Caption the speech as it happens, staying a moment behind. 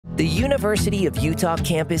The University of Utah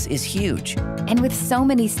campus is huge. And with so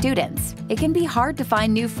many students, it can be hard to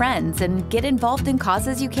find new friends and get involved in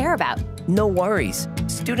causes you care about. No worries.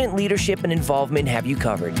 Student leadership and involvement have you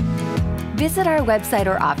covered. Visit our website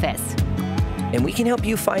or office. And we can help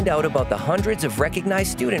you find out about the hundreds of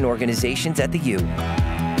recognized student organizations at the U.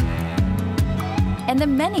 And the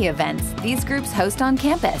many events these groups host on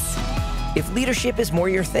campus. If leadership is more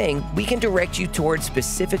your thing, we can direct you towards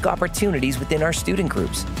specific opportunities within our student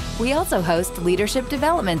groups. We also host leadership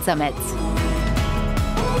development summits.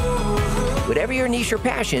 Whatever your niche or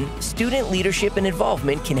passion, student leadership and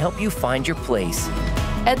involvement can help you find your place.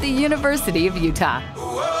 At the University of Utah.